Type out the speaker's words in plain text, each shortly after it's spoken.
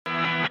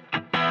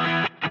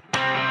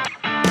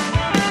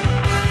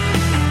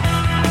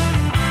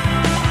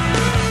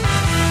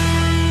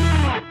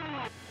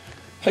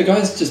Hey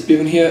guys, just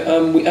Bevan here.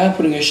 We are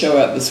putting a show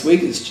out this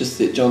week. It's just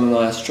that John and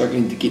I are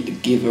struggling to get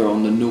together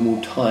on the normal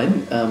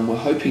time. We're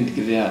hoping to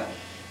get it out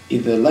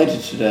either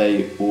later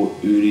today or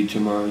early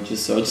tomorrow. I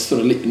just thought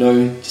I'd let you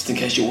know, just in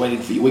case you're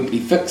waiting for your weekly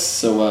fix.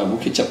 So we'll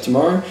catch up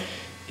tomorrow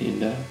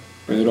and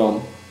bring it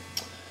on.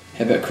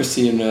 How about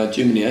Chrissy in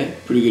Germany, eh?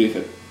 Pretty good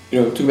effort.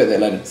 We'll talk about that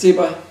later. See you,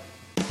 bye.